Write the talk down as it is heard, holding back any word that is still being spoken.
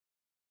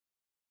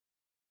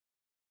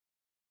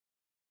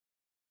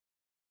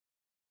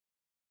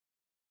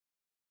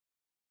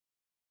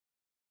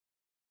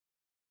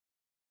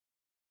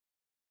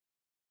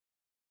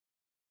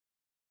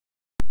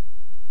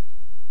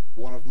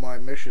One of my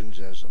missions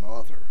as an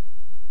author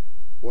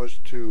was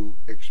to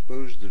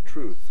expose the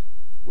truth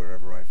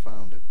wherever I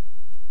found it,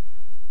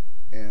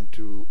 and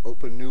to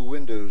open new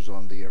windows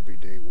on the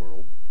everyday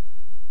world,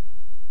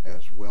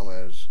 as well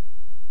as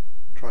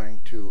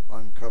trying to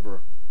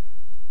uncover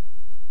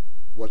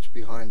what's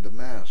behind the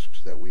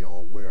masks that we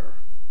all wear.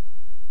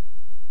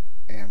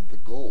 And the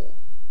goal,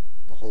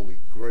 the holy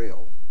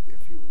grail,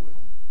 if you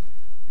will,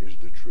 is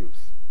the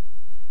truth.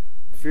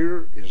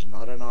 Fear is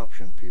not an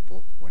option,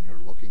 people, when you're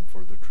looking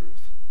for the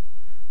truth.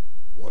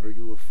 What are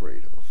you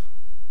afraid of?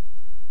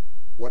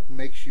 What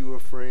makes you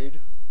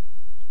afraid?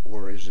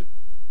 Or is it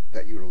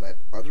that you let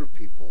other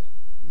people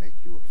make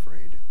you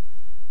afraid?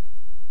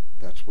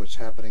 That's what's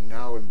happening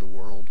now in the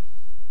world.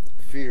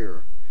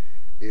 Fear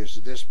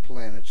is this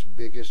planet's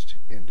biggest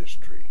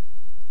industry.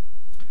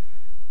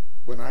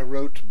 When I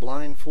wrote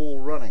Blind Fool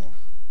Running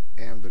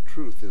and The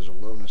Truth is a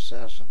Lone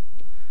Assassin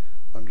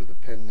under the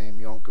pen name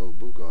Jonco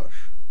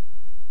Bugos,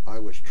 I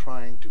was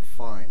trying to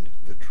find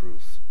the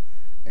truth,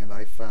 and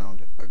I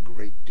found a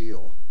great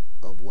deal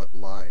of what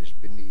lies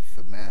beneath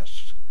the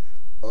masks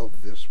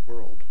of this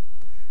world,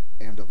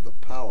 and of the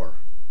power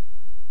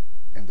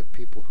and the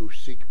people who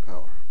seek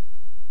power.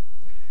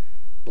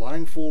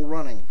 Blind Fool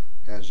Running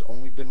has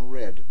only been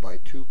read by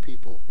 2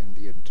 people in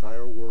the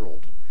entire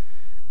world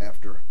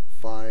after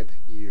 5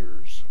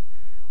 years.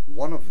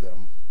 One of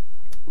them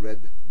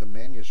read the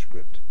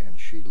manuscript and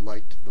she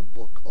liked the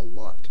book a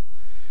lot.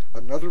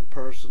 Another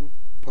person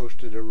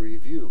posted a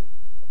review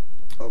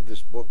of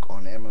this book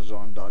on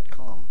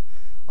Amazon.com.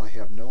 I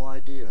have no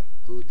idea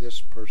who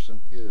this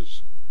person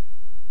is.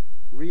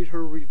 Read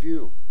her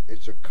review.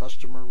 It's a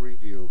customer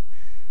review,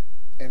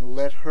 and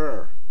let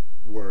her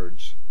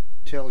words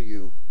tell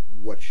you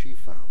what she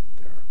found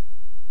there.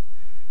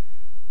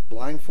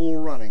 Blind Fool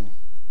Running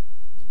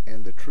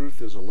and The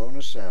Truth is a Lone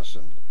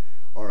Assassin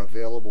are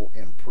available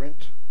in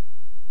print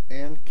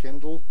and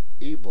Kindle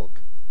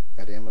ebook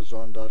at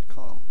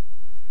Amazon.com.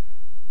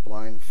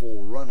 Blind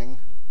Fool Running,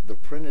 the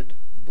printed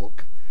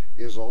book,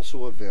 is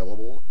also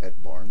available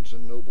at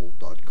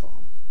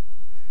BarnesandNoble.com.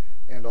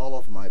 And all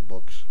of my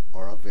books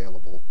are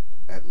available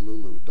at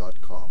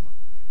Lulu.com,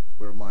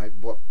 where my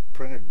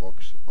printed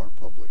books are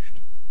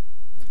published.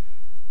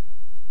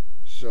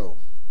 So,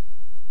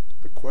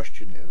 the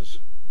question is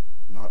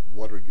not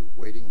what are you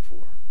waiting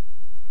for?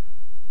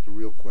 The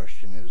real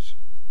question is,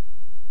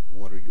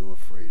 what are you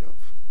afraid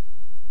of?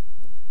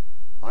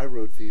 I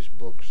wrote these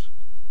books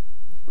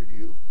for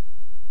you.